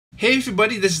Hey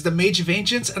everybody, this is the Mage of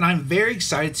Ancients, and I'm very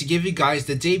excited to give you guys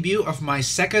the debut of my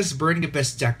Sekka's Burning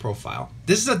Abyss deck profile.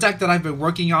 This is a deck that I've been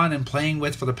working on and playing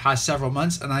with for the past several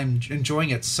months, and I'm enjoying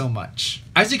it so much.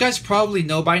 As you guys probably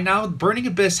know by now, Burning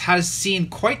Abyss has seen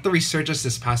quite the resurgence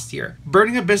this past year.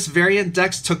 Burning Abyss variant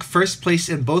decks took first place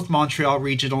in both Montreal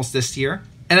regionals this year.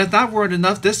 And if that weren't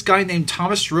enough, this guy named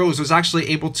Thomas Rose was actually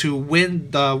able to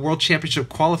win the World Championship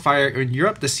qualifier in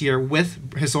Europe this year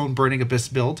with his own Burning Abyss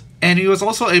build. And he was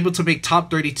also able to make top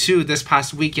 32 this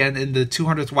past weekend in the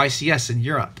 200th YCS in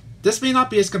Europe. This may not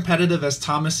be as competitive as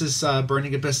Thomas's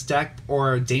Burning Abyss deck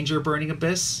or Danger Burning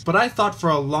Abyss, but I thought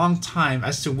for a long time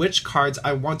as to which cards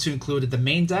I want to include in the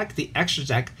main deck, the extra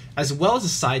deck, as well as the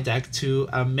side deck to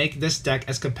make this deck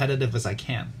as competitive as I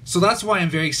can. So that's why I'm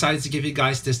very excited to give you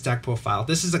guys this deck profile.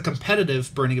 This is a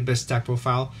competitive Burning Abyss deck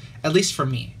profile, at least for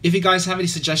me. If you guys have any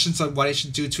suggestions on what I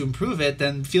should do to improve it,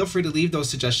 then feel free to leave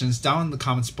those suggestions down in the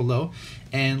comments below,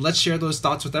 and let's share those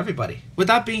thoughts with everybody. With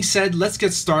that being said, let's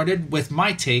get started with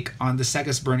my take on the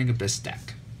Sekka's Burning Abyss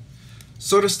deck.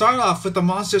 So to start off with the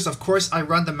monsters, of course, I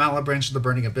run the Malabranch of the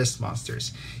Burning Abyss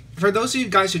monsters. For those of you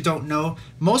guys who don't know,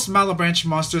 most Malabranch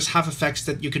monsters have effects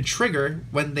that you can trigger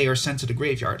when they are sent to the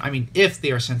graveyard. I mean, if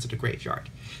they are sent to the graveyard.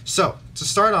 So, to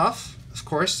start off, of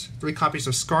course, 3 copies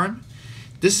of Skarm.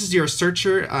 This is your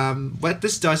searcher. What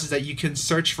this does is that you can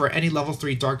search for any level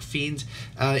 3 Dark Fiend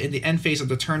in the end phase of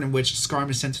the turn in which Skarm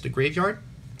is sent to the graveyard.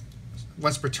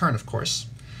 Once per turn, of course.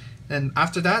 Then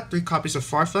after that, 3 copies of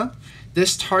Farfa.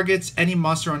 This targets any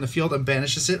monster on the field and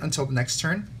banishes it until the next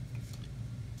turn.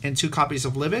 And 2 copies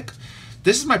of Libic.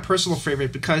 This is my personal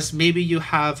favorite because maybe you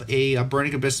have a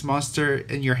Burning Abyss monster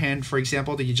in your hand, for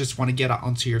example, that you just want to get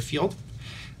onto your field.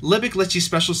 Libic lets you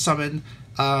special summon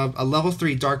a level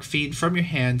 3 Dark Fiend from your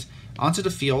hand onto the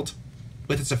field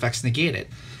with its effects negated.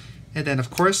 And then, of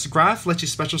course, Graph lets you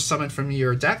special summon from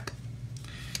your deck.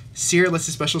 Seer lets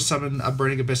you special summon a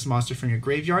Burning Abyss monster from your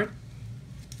graveyard.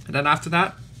 And then after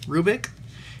that, Rubik.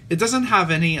 It doesn't have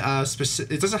any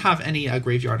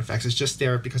graveyard effects. It's just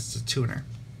there because it's a tuner.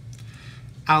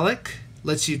 Alec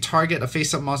lets you target a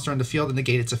face-up monster on the field and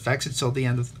negate its effects until the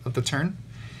end of the turn.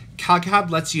 Calcab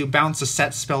lets you bounce a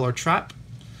set, spell, or trap.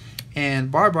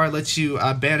 And Barbar lets you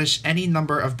banish any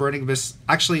number of Burning Abyss,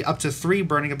 actually up to 3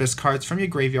 Burning Abyss cards from your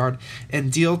graveyard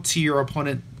and deal to your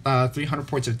opponent 300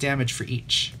 points of damage for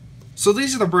each. So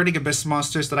these are the Burning Abyss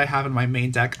monsters that I have in my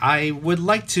main deck. I would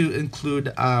like to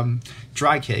include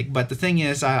Drykig, but the thing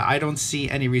is I don't see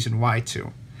any reason why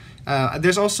to.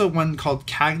 There's also one called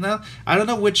Kagna. I don't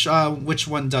know which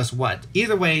one does what.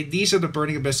 Either way, these are the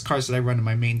Burning Abyss cards that I run in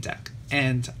my main deck.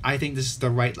 And I think this is the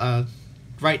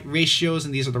right ratios,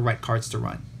 and these are the right cards to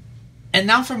run. And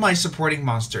now for my supporting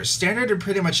monsters. Standard in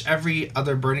pretty much every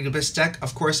other Burning Abyss deck,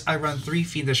 of course, I run 3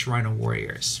 Fiendish Rhino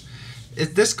Warriors.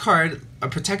 This card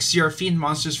protects your Fiend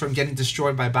monsters from getting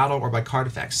destroyed by battle or by card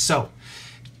effects. So,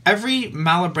 every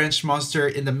Malabranch monster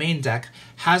in the main deck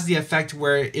has the effect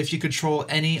where if you control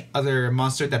any other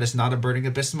monster that is not a Burning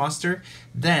Abyss monster,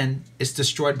 then it's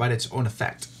destroyed by its own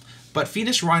effect. But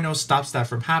Fiendish Rhino stops that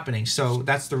from happening, so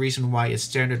that's the reason why it's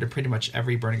standard in pretty much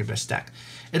every Burning Abyss deck.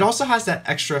 It also has that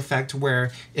extra effect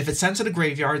where if it's sent to the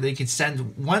graveyard, then you can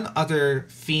send one other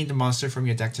Fiend monster from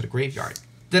your deck to the graveyard.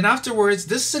 Then afterwards,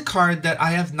 this is a card that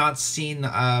I have not seen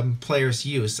players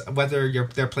use, whether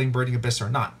they're playing Burning Abyss or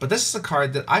not. But this is a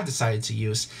card that I've decided to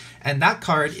use, and that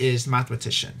card is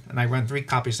Mathematician, and I run 3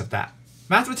 copies of that.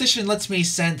 Mathematician lets me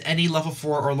send any level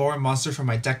 4 or lower monster from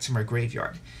my deck to my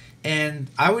graveyard. And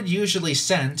I would usually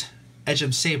send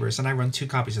Edgem Sabers, and I run 2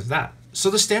 copies of that. So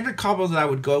the standard combo that I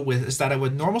would go with is that I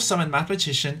would normal summon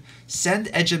Mathematician, send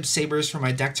Edgem Sabers from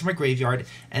my deck to my graveyard,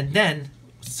 and then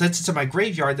since it's in my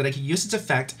graveyard, that I can use its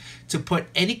effect to put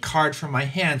any card from my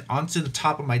hand onto the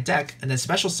top of my deck and then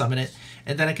special summon it,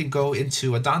 and then I can go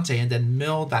into a Dante and then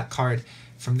mill that card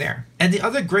from there. And the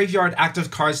other graveyard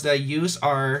active cards that I use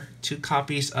are 2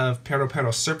 copies of Pero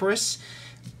Cerberus.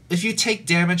 If you take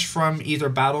damage from either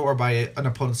battle or by an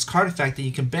opponent's card effect, then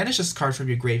you can banish this card from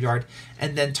your graveyard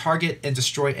and then target and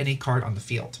destroy any card on the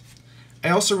field. I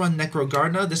also run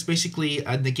Necrogarna. This basically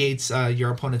negates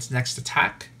your opponent's next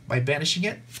attack by banishing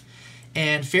it.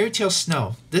 And Fairy Tale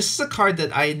Snow. This is a card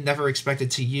that I never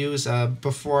expected to use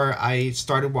before I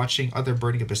started watching other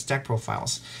Burning Abyss deck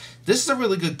profiles. This is a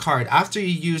really good card. After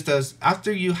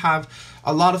you have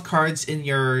a lot of cards in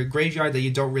your graveyard that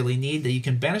you don't really need, that you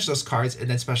can banish those cards and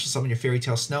then special summon your Fairy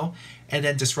Tale Snow and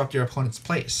then disrupt your opponent's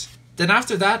plays. Then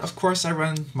after that, of course, I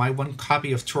run my 1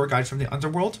 copy of Tour Guide from the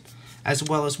Underworld, as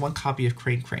well as 1 copy of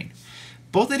Crane.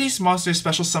 Both of these monsters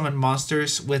special summon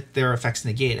monsters with their effects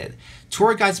negated.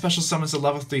 Tour Guide special summons a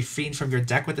level 3 Fiend from your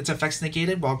deck with its effects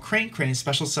negated, while Crane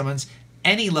special summons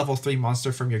any level 3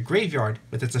 monster from your graveyard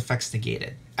with its effects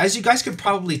negated. As you guys could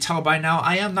probably tell by now,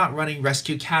 I am not running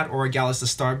Rescue Cat or Gallus the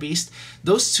Star Beast.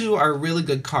 Those two are really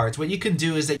good cards. What you can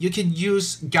do is that you can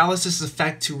use Gallus'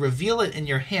 effect to reveal it in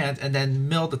your hand and then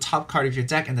mill the top card of your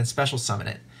deck and then special summon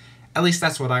it. At least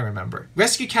that's what I remember.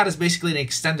 Rescue Cat is basically an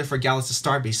extender for Gallus the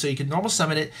Star Beast, so you can normal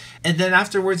summon it, and then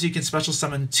afterwards you can special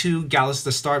summon 2 Gallus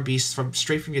the Star Beasts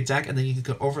straight from your deck, and then you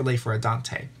can overlay for a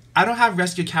Dante. I don't have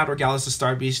Rescue Cat or Gallus the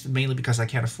Star Beast mainly because I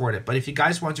can't afford it, but if you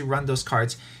guys want to run those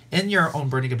cards in your own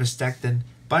Burning Abyss deck, then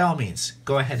by all means,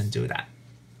 go ahead and do that.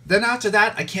 Then after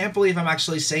that, I can't believe I'm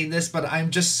actually saying this, but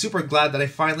I'm just super glad that I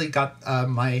finally got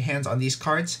my hands on these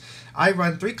cards. I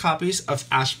run 3 copies of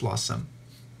Ash Blossom.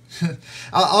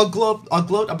 I'll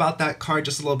gloat about that card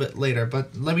just a little bit later,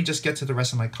 but let me just get to the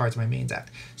rest of my cards in my main deck.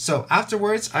 So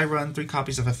afterwards, I run 3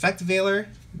 copies of Effect Veiler,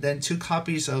 then 2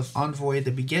 copies of Envoy at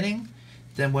the beginning,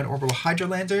 then 1 Orbital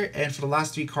Hydrolander, and for the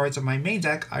last 3 cards of my main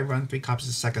deck, I run 3 copies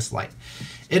of Sekka's Light.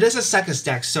 It is a Sekka's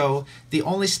deck, so the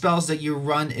only spells that you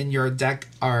run in your deck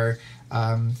are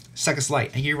Sekka's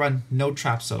Light, and you run no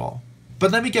traps at all.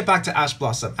 But let me get back to Ash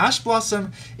Blossom. Ash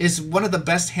Blossom is one of the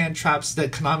best hand traps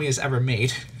that Konami has ever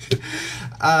made.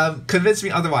 Convince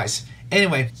me otherwise.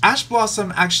 Anyway, Ash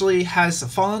Blossom actually has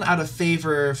fallen out of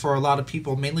favor for a lot of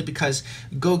people, mainly because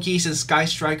Gokis and Sky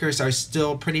Strikers are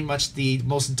still pretty much the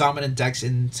most dominant decks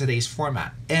in today's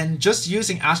format. And just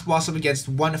using Ash Blossom against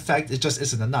one effect, it just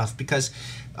isn't enough, because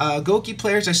Goki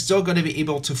players are still going to be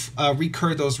able to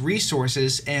recur those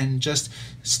resources and just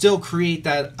still create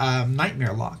that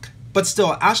Nightmare lock. But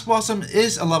still, Ash Blossom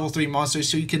is a level 3 monster,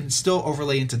 so you can still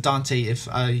overlay into Dante if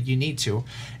you need to.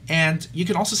 And you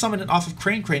can also summon it off of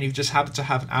Crane if you just happen to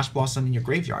have an Ash Blossom in your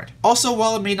graveyard. Also,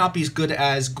 while it may not be as good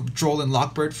as Droll and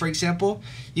Lockbird, for example,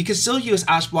 you can still use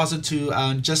Ash Blossom to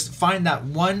just find that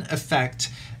one effect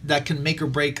that can make or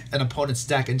break an opponent's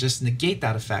deck and just negate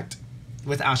that effect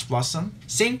with Ash Blossom.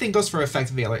 Same thing goes for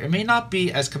Effect Veiler. It may not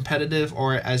be as competitive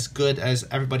or as good as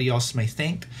everybody else may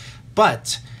think,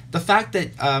 but the fact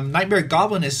that Nightmare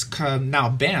Goblin is now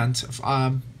banned,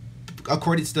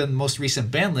 according to the most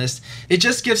recent ban list, it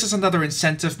just gives us another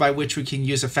incentive by which we can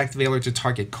use Effect Veiler to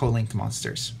target co-linked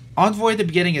monsters. Envoy at the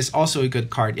beginning is also a good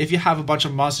card. If you have a bunch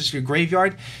of monsters in your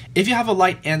graveyard, if you have a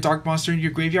light and dark monster in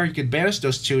your graveyard, you can banish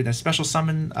those 2 and then special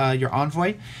summon your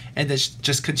Envoy, and then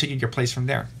just continue your plays from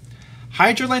there.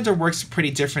 Hydrolander works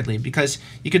pretty differently because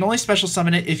you can only special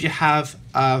summon it if you have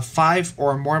 5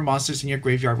 or more monsters in your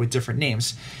graveyard with different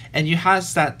names. And you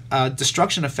has that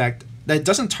destruction effect that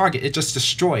doesn't target, it just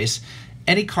destroys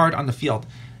any card on the field.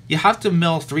 You have to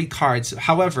mill 3 cards.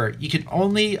 However, you can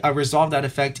only resolve that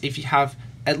effect if you have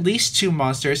at least 2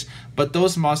 monsters, but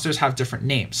those monsters have different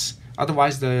names.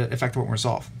 Otherwise, the effect won't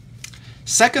resolve.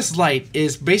 Sekka's Light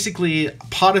is basically a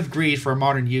pot of greed for a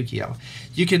modern Yu-Gi-Oh!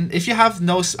 You can, if you have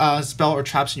no spell or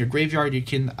traps in your graveyard, you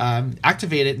can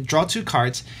activate it and draw 2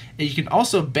 cards, and you can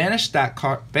also banish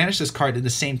this card in the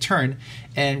same turn,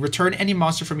 and return any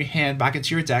monster from your hand back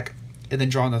into your deck, and then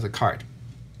draw another card.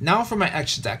 Now for my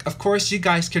extra deck. Of course, you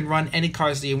guys can run any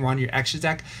cards that you want in your extra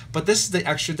deck, but this is the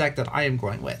extra deck that I am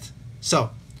going with. So,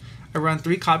 I run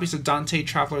 3 copies of Dante,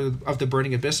 Traveler of the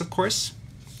Burning Abyss, of course.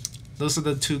 Those are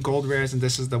the 2 gold rares, and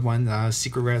this is the 1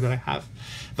 secret rare that I have.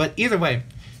 But either way,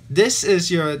 this is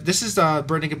the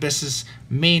Burning Abyss's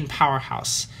main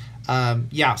powerhouse.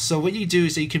 Yeah, so what you do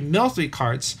is that you can mill 3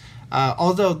 cards.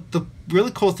 Although the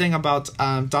really cool thing about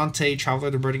Dante, Traveler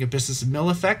of the Burning Abyss's mill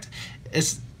effect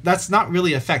is that's not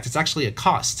really an effect, it's actually a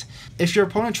cost. If your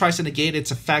opponent tries to negate its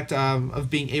effect of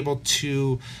being able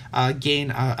to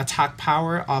gain attack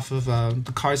power off of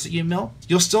the cards that you mill,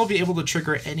 you'll still be able to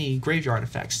trigger any graveyard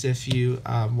effects if you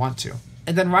want to.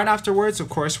 And then right afterwards, of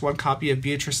course, 1 copy of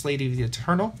Beatrice, Lady of the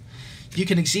Eternal. You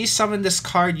can Xyz summon this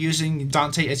card using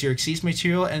Dante as your Xyz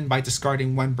material and by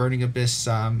discarding 1 Burning Abyss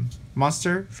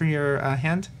monster from your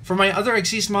hand. For my other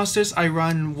Xyz monsters, I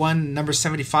run 1 number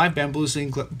 75,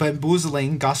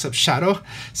 Bamboozling Gossip Shadow.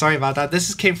 Sorry about that.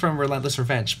 This came from Relentless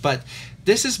Revenge, but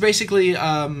this is basically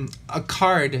a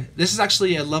card. This is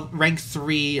actually a rank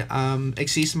 3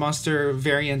 Xyz monster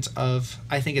variant of,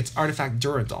 I think it's Artifact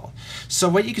Duradol. So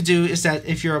what you could do is that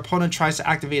if your opponent tries to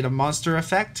activate a monster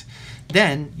effect,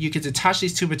 then you can detach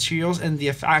these 2 materials and the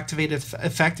activated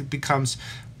effect becomes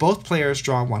both players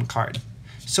draw 1 card.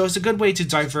 So it's a good way to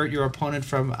divert your opponent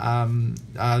from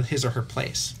his or her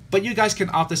plays. But you guys can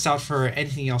opt this out for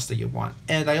anything else that you want.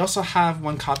 And I also have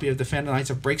 1 copy of the Phantom Knights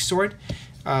of Breaksword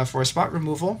for a spot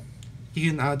removal.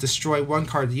 You can destroy 1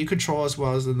 card that you control as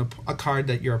well as a card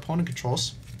that your opponent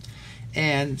controls.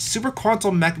 And Super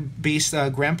Quantum Mech Beast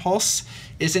Grand Pulse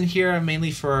is in here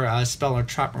mainly for spell or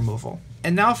trap removal.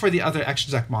 And now for the other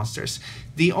extra deck monsters.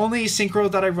 The only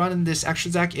synchro that I run in this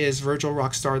extra deck is Virgil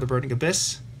Rockstar the Burning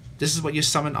Abyss. This is what you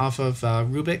summon off of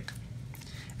Rubik.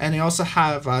 And I also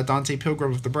have Dante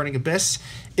Pilgrim of the Burning Abyss.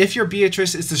 If your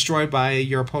Beatrice is destroyed by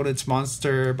your opponent's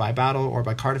monster by battle or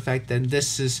by card effect, then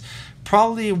this is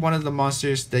probably one of the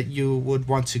monsters that you would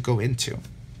want to go into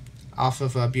off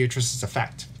of Beatrice's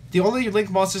effect. The only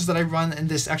Link monsters that I run in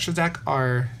this extra deck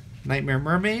are Nightmare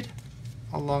Mermaid,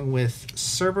 along with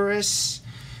Cerberus,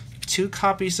 2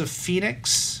 copies of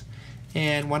Phoenix,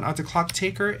 and 1 other Clock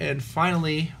Taker, and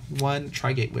finally 1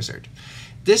 Trigate Wizard.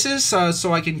 This is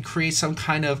so I can create some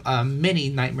kind of mini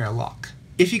Nightmare Lock.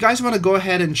 If you guys want to go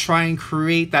ahead and try and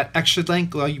create that extra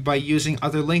Link by using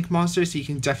other Link monsters, you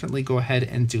can definitely go ahead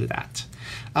and do that.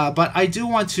 But I do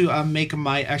want to make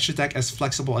my extra deck as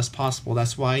flexible as possible.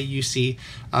 That's why you see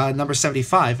number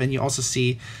 75, and you also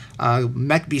see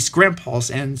Mech Beast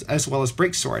Grandpulse, and as well as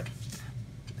Breaksword.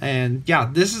 And yeah,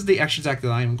 this is the extra deck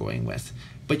that I'm going with.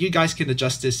 But you guys can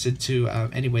adjust this into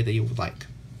any way that you would like.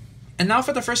 And now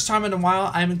for the first time in a while,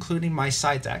 I'm including my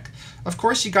side deck. Of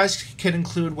course, you guys can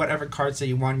include whatever cards that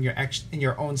you want in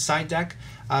your own side deck,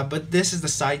 but this is the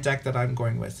side deck that I'm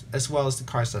going with, as well as the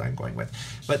cards that I'm going with.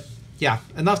 But yeah,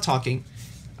 enough talking.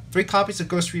 3 copies of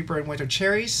Ghost Reaper and Winter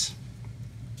Cherries,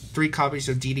 3 copies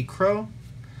of DD Crow,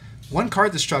 1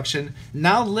 card destruction,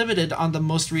 now limited on the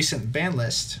most recent ban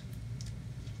list,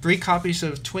 3 copies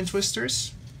of Twin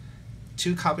Twisters,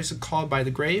 2 copies of Called by the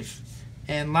Grave,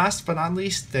 and last but not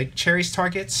least, the Cherries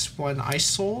targets, 1 Ice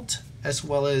Sold, as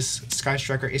well as Sky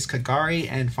Striker Ace Kagari,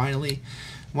 and finally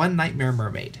 1 Nightmare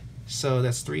Mermaid. So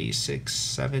that's 3, 6,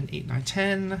 7, 8, 9,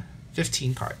 10,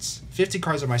 15 cards. 50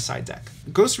 cards on my side deck.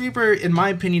 Ghost Reaper, in my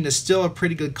opinion, is still a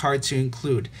pretty good card to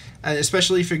include,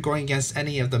 especially if you're going against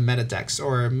any of the meta decks,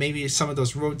 or maybe some of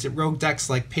those rogue decks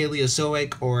like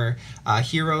Paleozoic or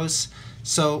Heroes.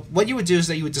 So what you would do is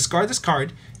that you would discard this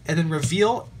card, and then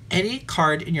reveal any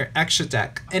card in your extra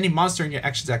deck, any monster in your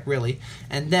extra deck really,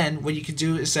 and then what you can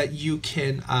do is that you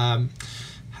can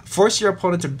force your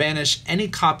opponent to banish any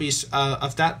copies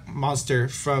of that monster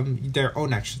from their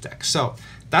own extra deck. So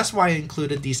that's why I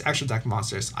included these extra deck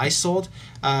monsters. I sold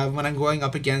when I'm going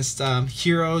up against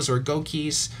Heroes or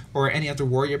Gokis or any other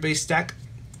warrior based deck.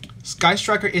 Sky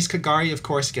Striker is Kagari, of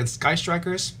course, against Sky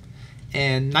Strikers,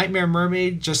 and Nightmare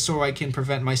Mermaid just so I can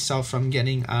prevent myself from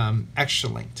getting extra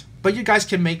linked. But you guys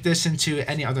can make this into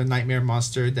any other Nightmare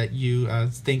monster that you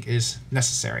think is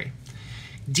necessary.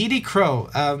 DD Crow.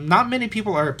 Not many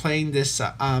people are playing this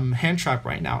hand trap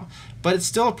right now, but it's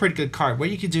still a pretty good card.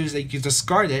 What you can do is that you can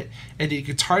discard it, and you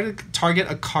can target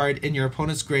a card in your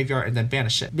opponent's graveyard and then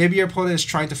banish it. Maybe your opponent is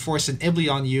trying to force an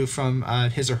Ibli on you from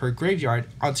his or her graveyard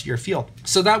onto your field.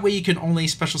 So that way you can only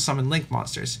special summon Link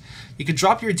monsters. You can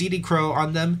drop your DD Crow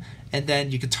on them, and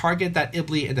then you can target that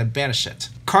Ibli and then banish it.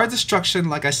 Card destruction,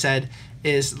 like I said,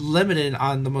 is limited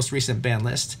on the most recent ban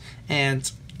list, and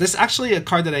this is actually a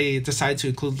card that I decided to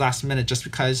include last minute just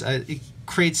because it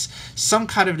creates some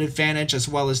kind of an advantage as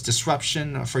well as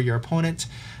disruption for your opponent.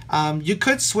 You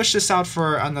could switch this out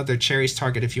for another Cherries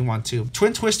target if you want to.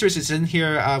 Twin Twisters is in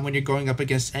here when you're going up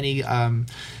against any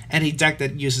deck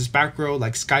that uses back row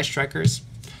like Sky Strikers.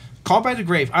 Called by the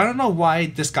Grave. I don't know why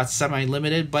this got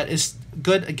semi-limited, but it's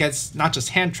good against not just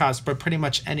hand traps, but pretty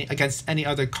much against any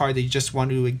other card that you just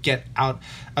want to get out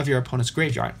of your opponent's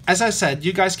graveyard. As I said,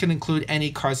 you guys can include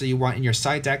any cards that you want in your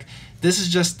side deck. This is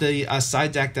just the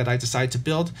side deck that I decided to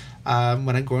build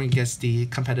when I'm going against the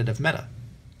competitive meta.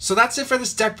 So that's it for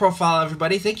this deck profile,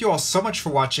 everybody. Thank you all so much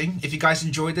for watching. If you guys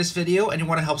enjoyed this video and you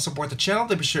want to help support the channel,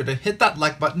 then be sure to hit that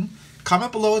like button.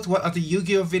 Comment below with what other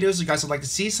Yu-Gi-Oh videos you guys would like to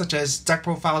see, such as deck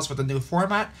profiles for the new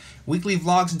format, weekly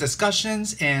vlogs and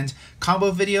discussions, and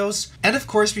combo videos. And of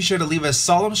course, be sure to leave a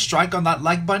solemn strike on that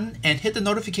like button and hit the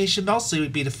notification bell so you'll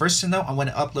be the first to know on when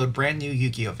I upload brand new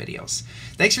Yu-Gi-Oh videos.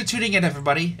 Thanks for tuning in,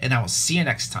 everybody, and I will see you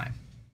next time.